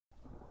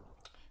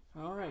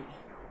Alright,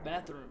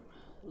 bathroom.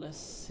 Let's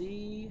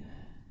see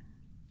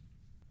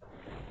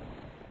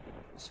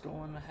what's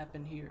going to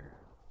happen here.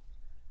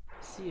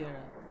 I see a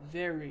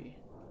very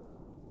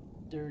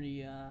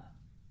dirty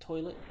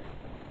toilet.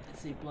 I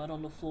see blood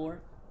on the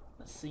floor,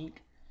 a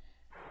sink,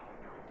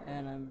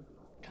 and I'm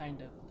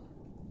kind of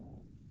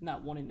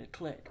not wanting to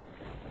click.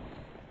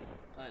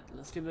 But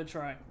let's give it a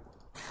try.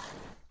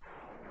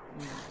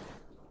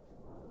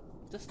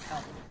 Just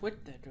how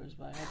quick that goes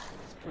by,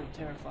 it's pretty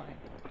terrifying.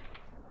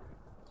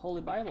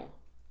 Holy Bible.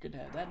 Good to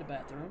have that in the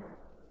bathroom.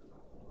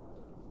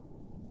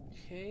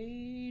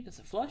 Okay, does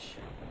it flush?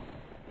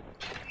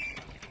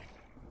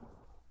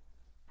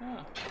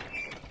 Huh.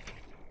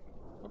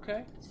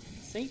 Okay.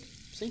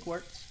 Sink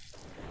works.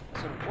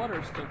 So the water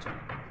is filtered.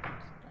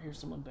 I hear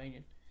someone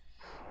banging.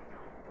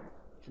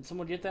 Can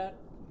someone get that?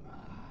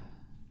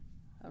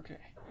 Okay.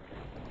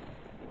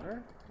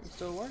 Water? It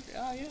still work?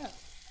 Oh yeah.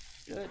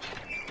 Good.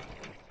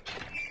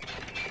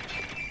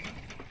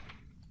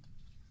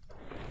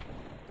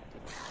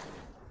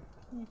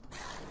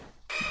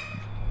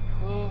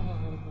 Oh,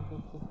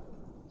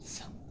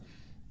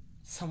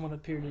 someone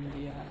appeared in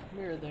the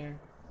mirror there.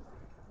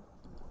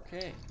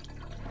 Okay.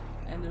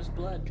 And there's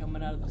blood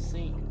coming out of the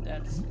sink.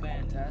 That's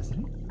fantastic.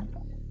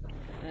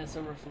 And it's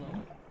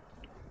overflowing.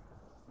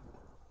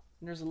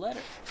 And there's a letter.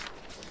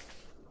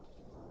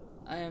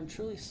 I am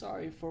truly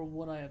sorry for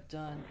what I have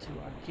done to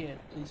our kid.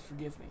 Please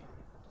forgive me.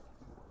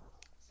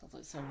 Sounds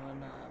like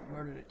someone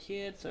murdered a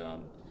kid, so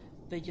I'm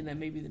thinking that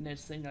maybe the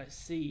next thing I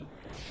see.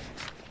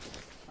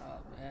 Oh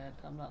man,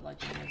 I'm not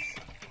liking this.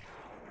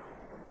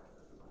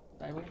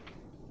 Bible?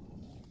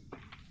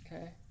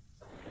 Okay.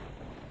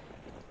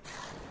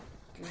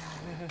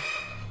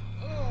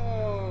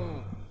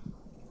 Oh!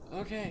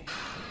 Okay.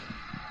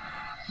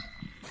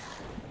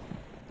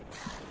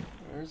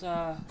 There's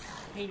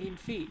hanging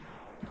feet.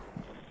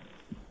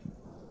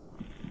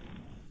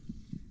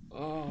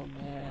 Oh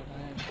man,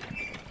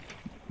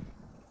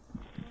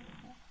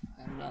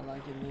 I'm not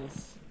liking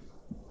this.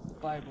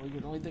 Bible, you're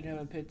the only thing I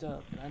haven't picked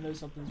up, and I know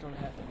something's gonna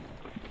happen.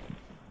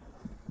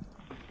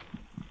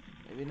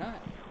 Maybe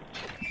not.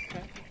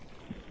 Okay.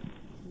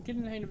 I'm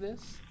getting the hang of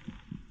this.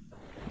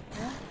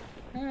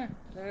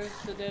 There's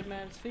the dead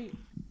man's feet.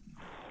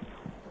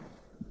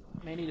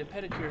 May need a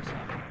pedicure or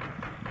something.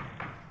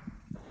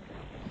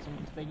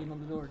 Someone's banging on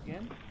the door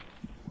again.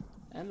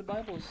 And the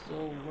Bible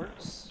still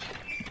works.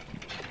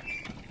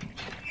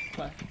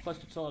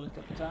 Flushed the toilet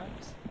a couple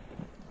times.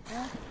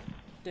 Yeah.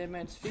 Dead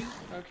man's feet,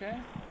 okay.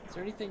 Is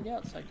there anything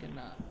else I can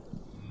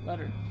let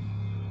her?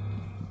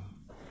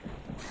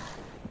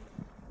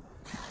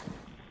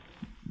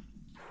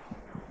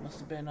 Must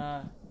have been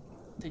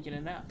taking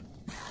a nap.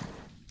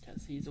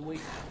 Because he's awake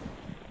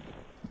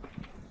now.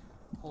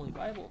 Holy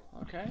Bible,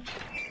 okay.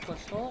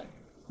 Flush toilet.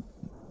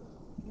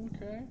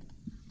 Okay.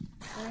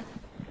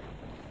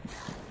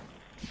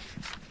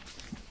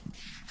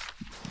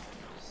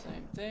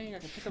 Same thing, I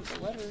can pick up the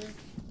letter.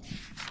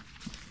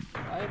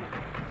 Bible.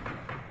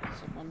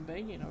 Someone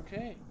banging,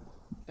 okay.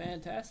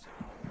 Fantastic.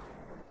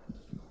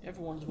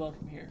 Everyone's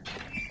welcome here.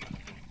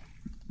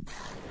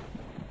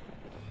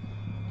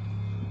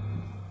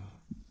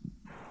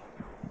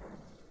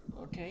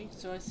 Okay,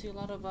 so I see a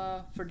lot of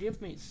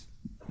forgive me's.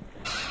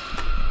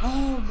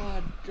 Oh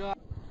my god.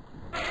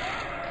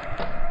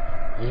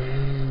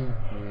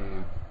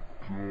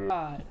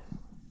 God.